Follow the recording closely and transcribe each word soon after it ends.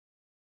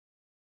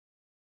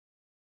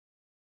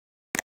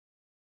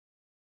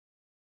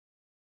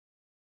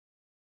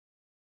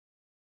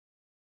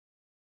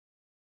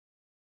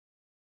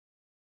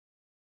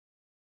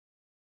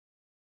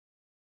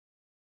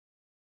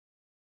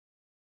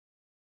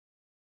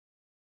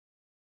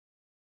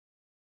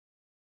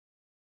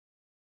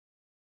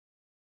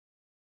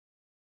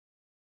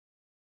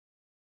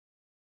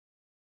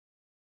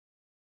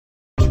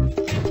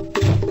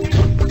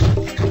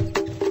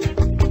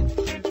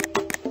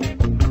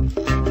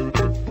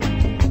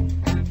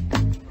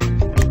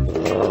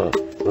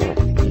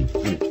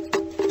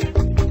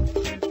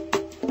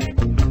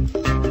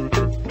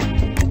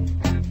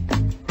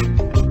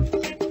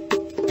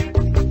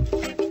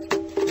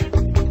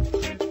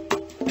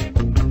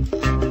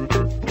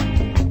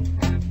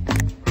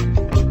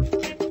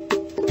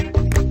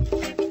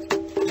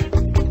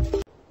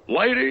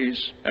Ladies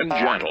and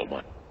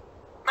gentlemen.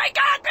 May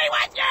God be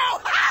with you!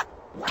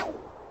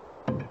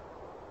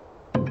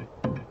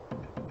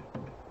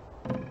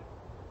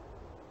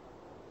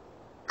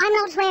 I'm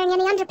not wearing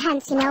any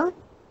underpants, you know.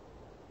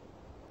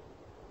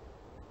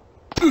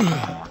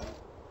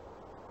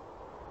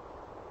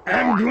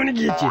 I'm gonna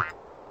get you.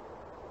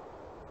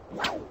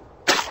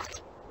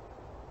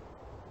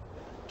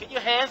 Get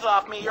your hands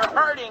off me, you're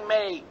hurting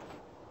me!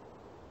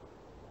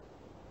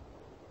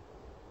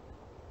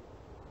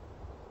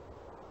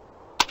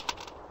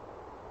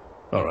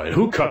 All right,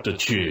 who cut the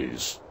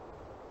cheese?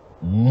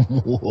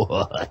 What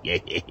are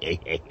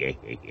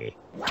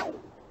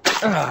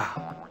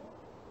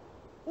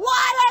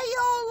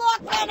you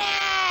looking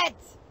at?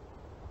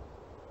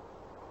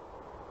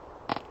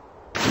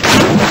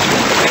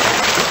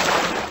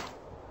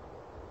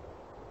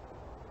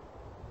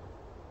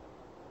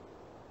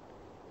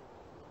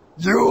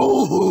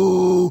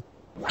 Yoo-hoo!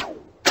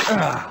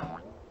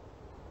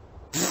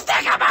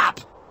 Stick 'em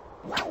up!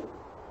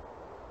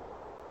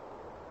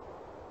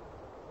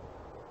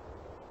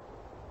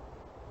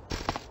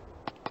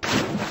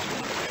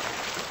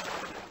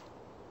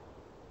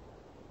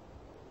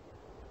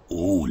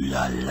 Ooh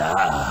la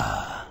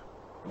la!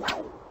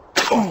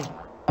 Oh.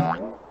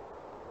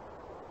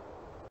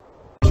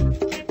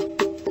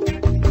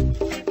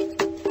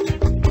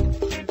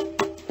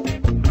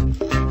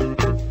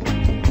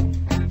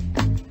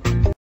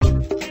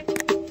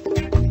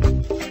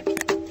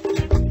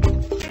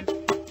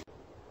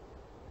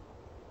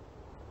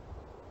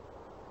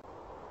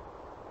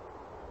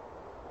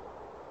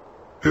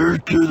 Here,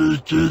 kitty,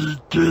 kitty,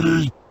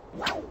 kitty.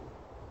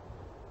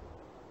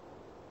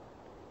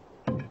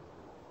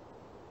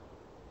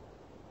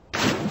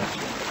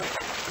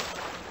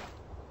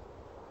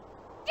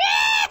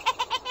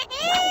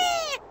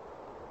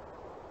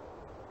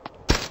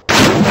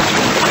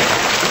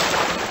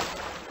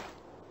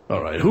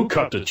 All right, who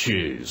cut the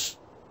cheese?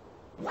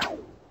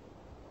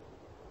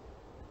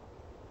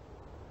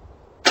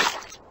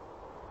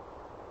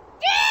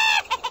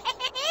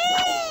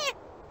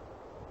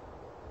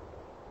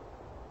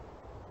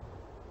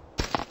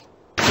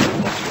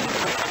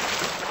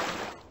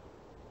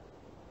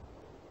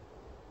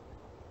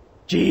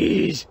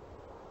 Jeez.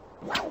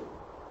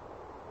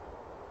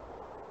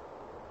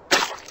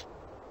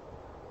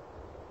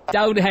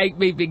 Don't hate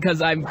me because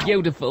I'm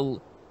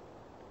beautiful.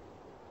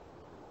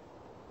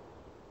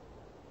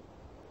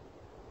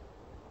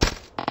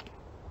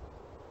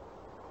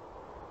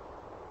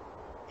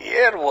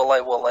 Here,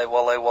 Wooly, Wooly,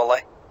 Wooly, Wooly.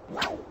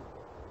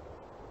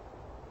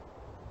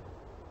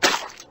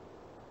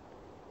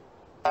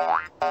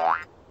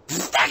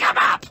 Stick 'em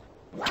up!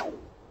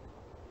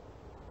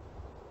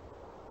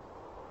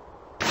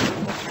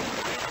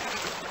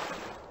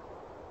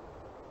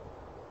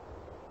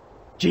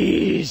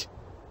 Jeez.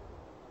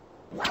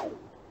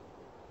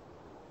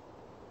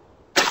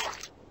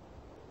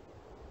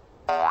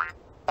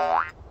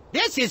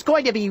 This is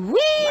going to be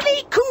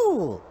really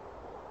cool!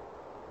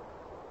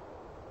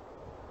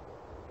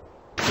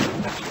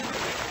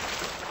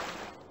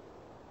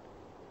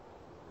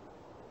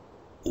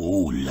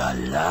 Ooh la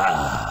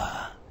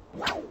la!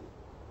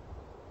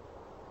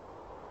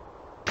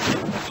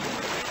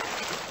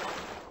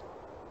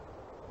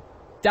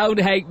 Don't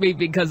hate me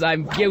because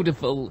I'm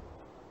beautiful.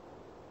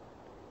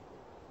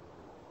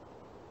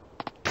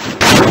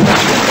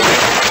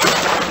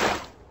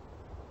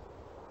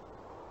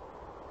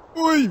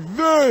 Oy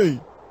vey!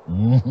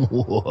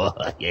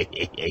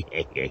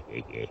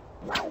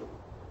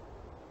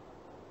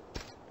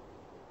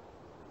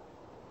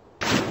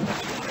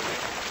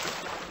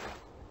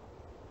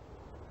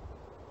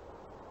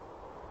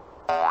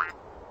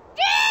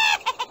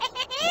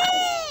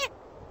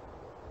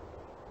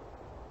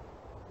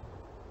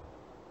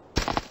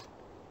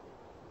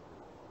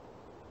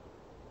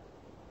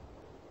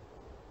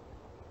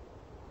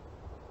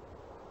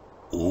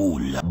 Ooh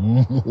la!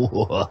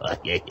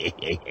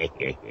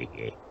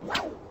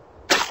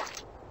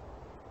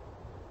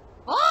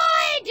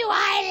 Boy, do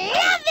I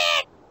love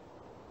it!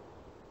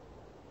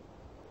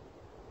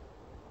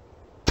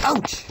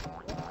 Ouch!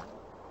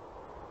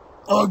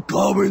 I'm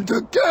coming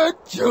to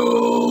get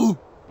you!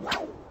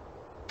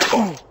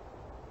 Oh!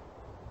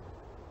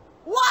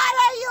 What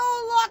are you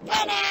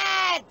looking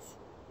at?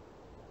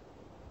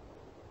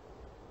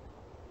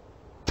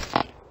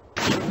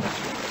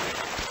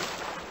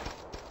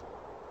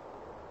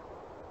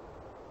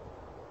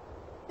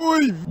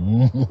 Oy!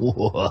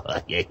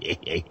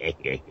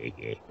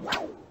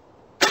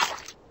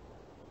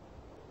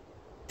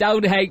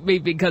 Don't hate me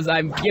because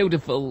I'm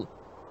beautiful.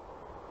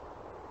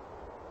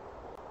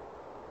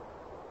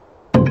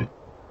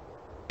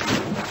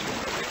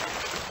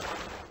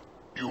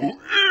 You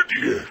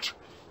idiot!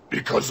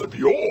 Because of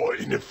your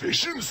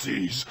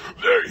inefficiencies,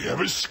 they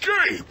have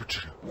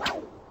escaped.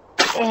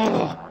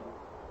 Oh!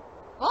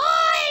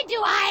 Boy,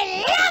 do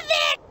I love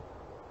it!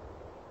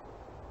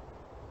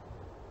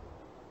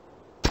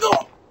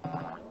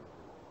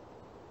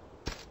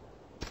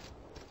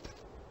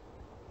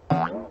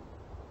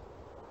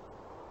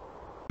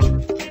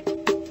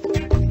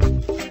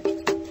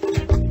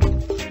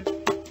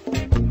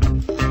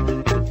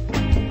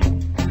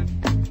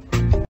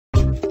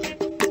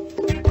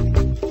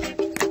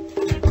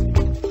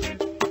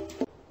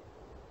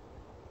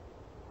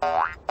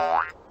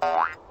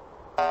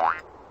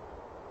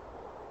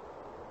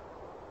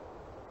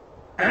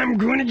 I'm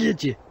gonna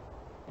get you.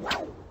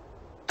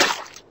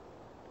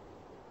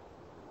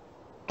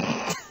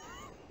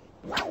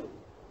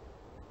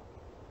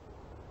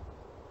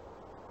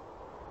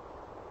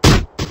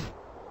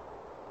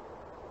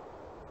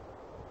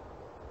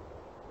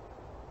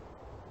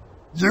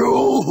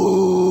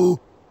 Yoo-hoo!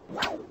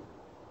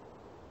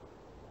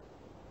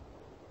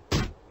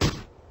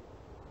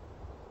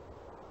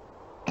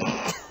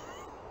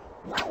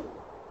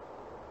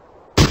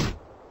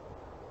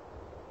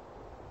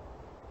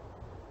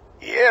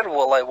 Yeah,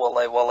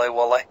 walleye.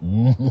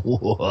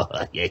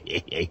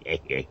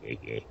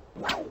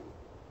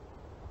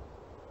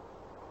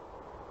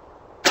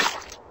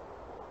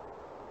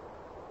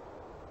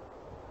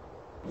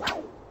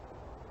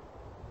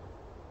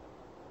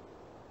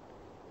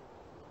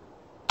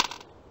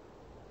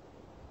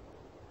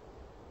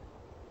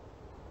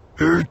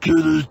 Here,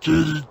 kitty,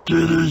 kitty,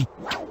 kitty.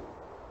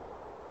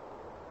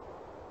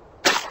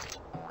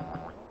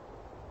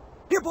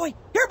 Here, boy!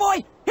 Here,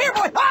 boy! Here,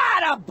 boy!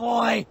 Ah,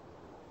 boy!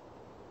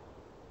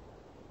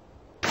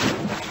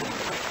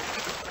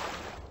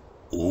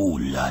 Ooh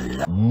la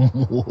la.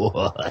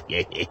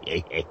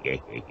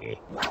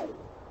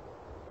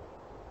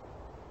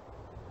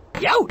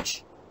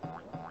 Youch!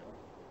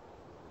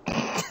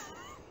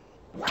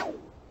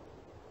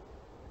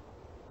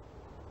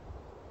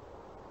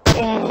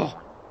 Oh.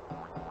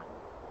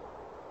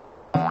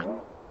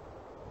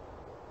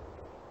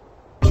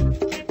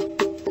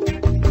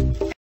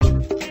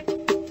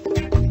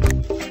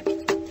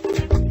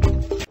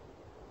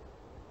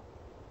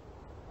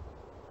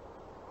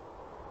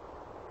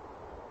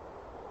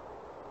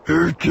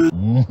 Here, kitty.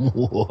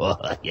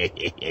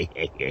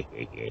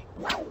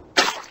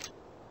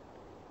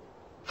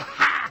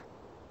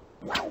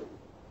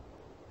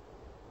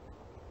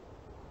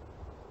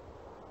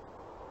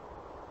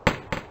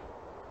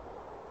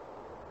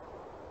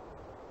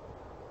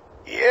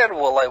 Yeah,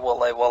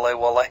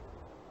 walleye.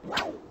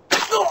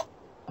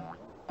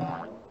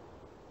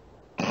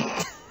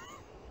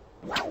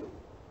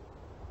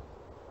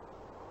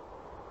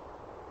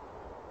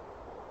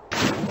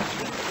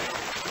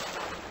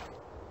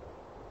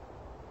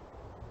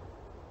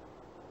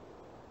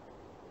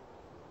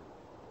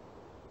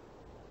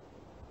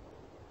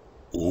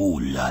 Ooh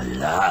la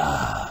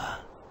la.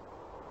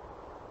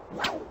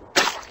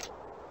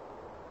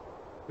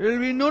 There'll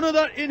be none of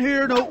that in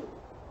here, no.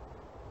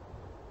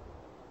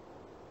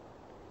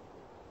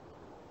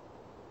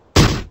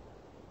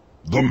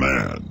 The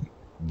man,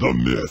 the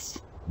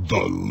myth, the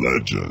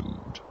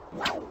legend.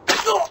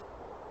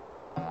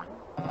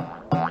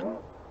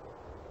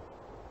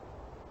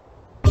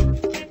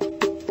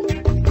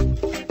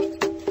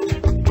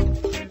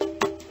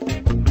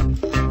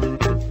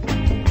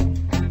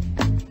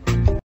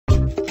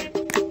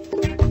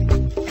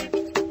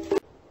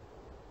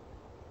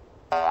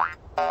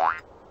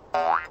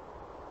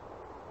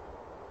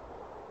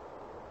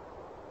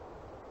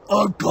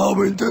 I'm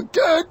coming to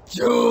get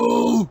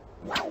you!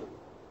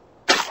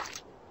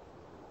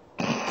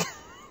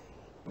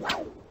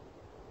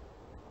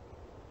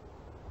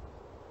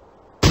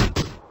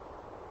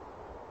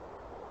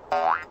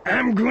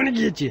 I'm gonna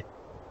get you.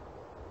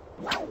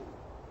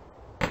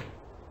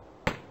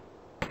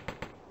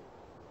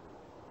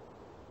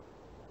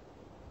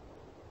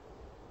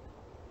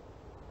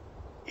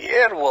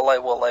 Yeah,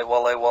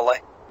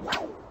 walleye.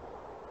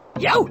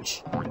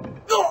 Youch!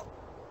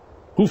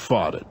 Who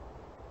farted?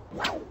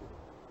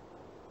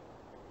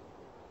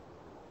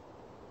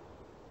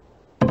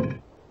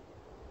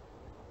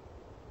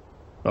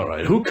 All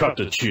right, who cut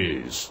the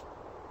cheese?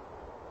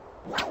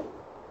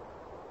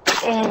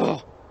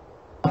 Oh!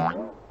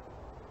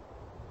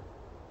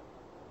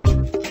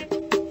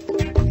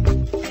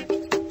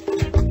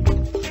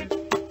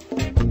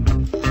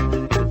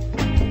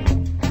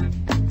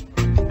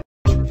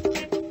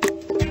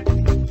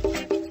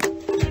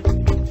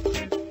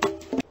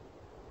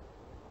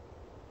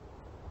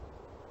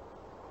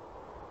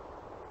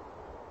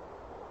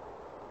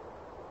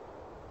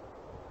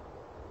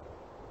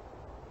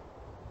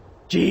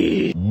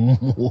 Gee.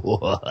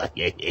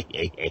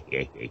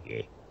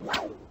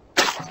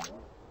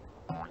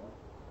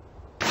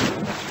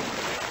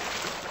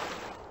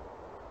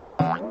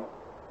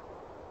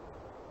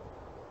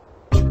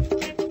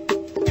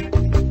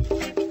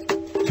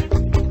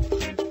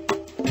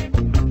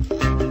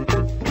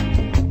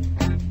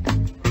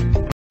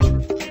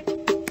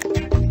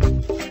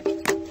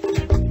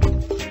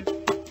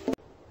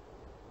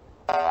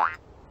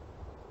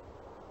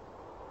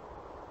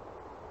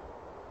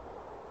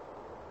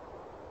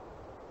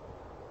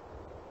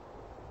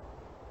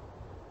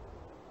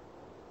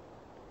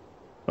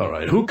 All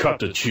right, who cut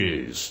the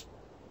cheese?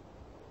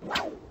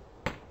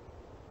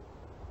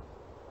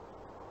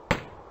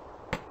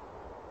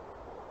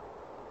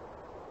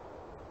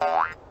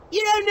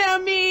 You don't know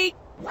me!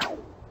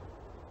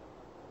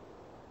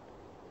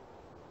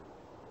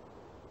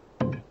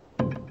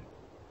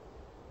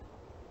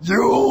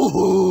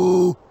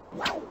 Yoo-hoo!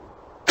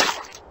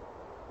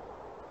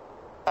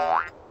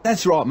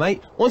 That's right,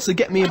 mate. Once I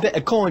get me a bit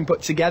of coin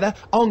put together,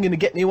 I'm gonna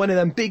get me one of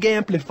them big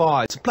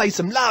amplifiers to play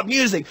some loud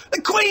music.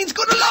 The Queen's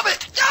gonna love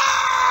it!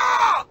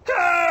 Ah!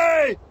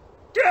 Hey!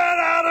 Get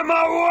out of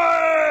my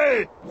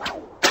way!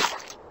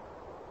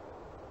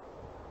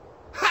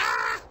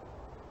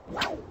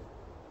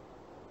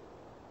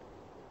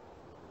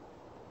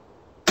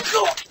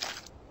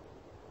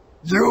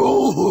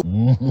 You!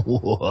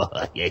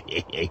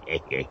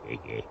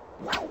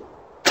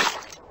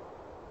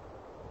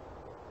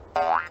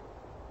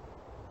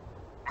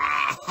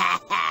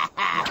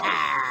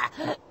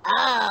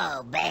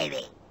 Oh,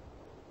 baby.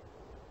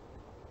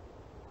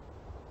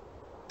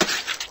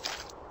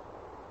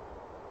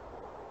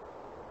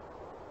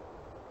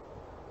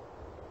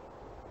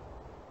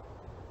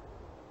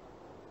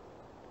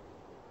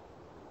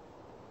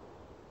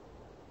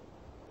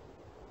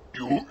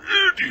 You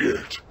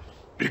idiot!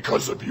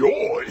 Because of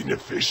your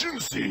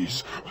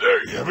inefficiencies,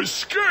 they have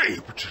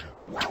escaped.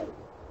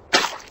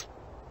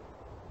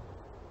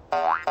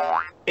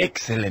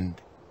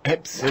 Excellent.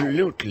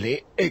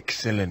 Absolutely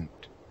excellent.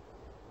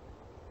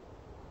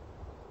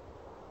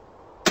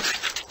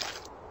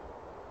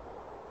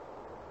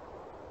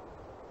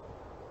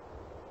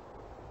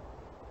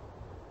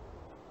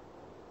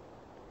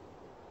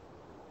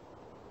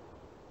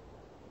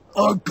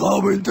 I'm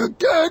coming to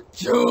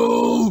get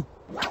you!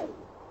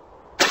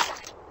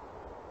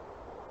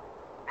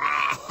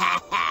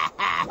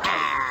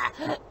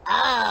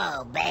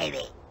 Oh,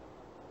 baby.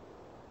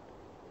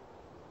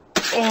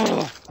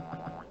 Oh.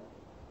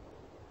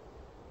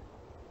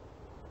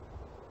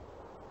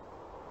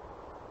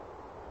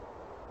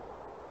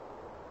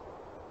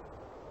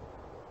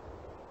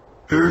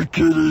 Here,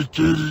 kitty,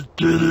 kitty,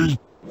 kitty.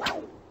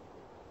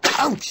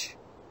 Ouch!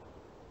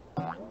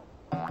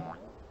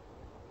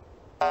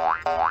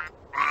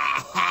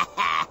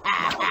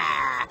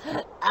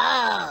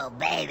 Oh,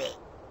 baby.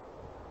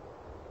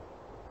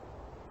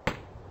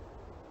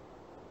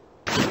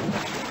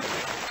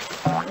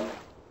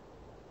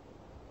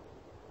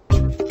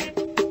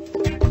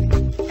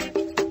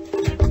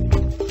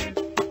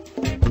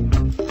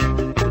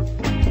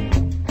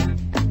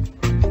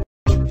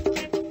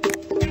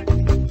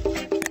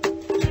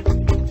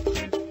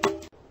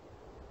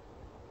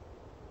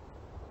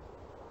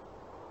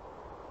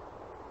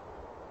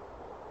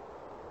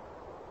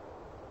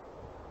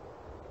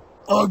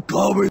 I'm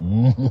coming.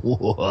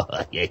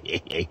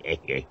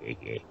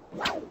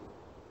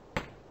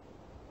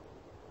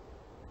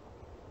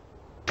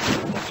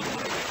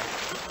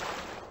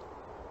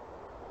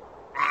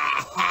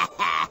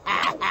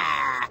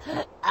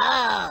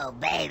 Oh,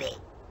 baby.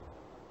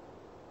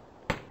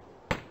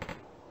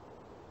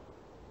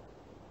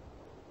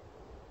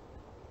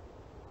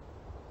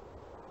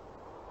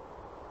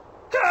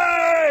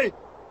 Hey!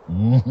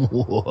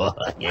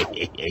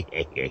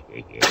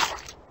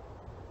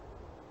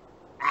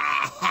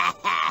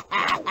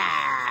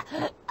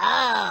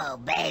 Oh,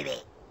 baby.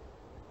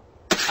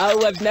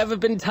 Oh, I've never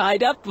been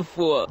tied up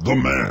before. The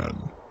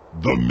man,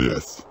 the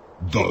myth,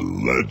 the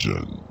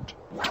legend.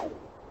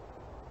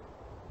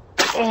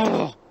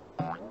 Oh.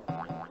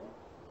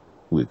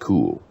 We're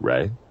cool,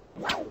 right?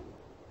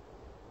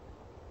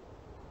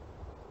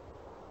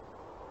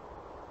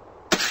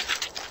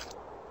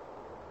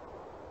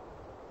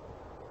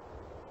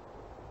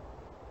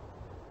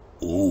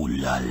 Ooh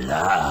la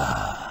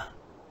la.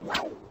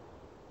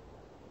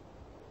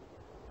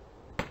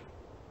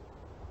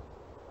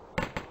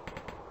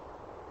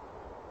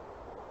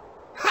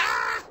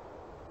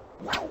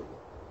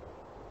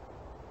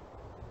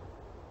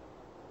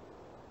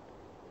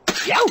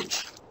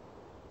 Ouch!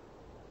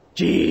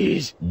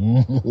 Jeez!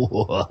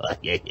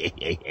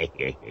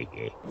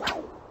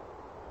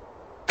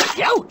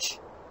 Ouch!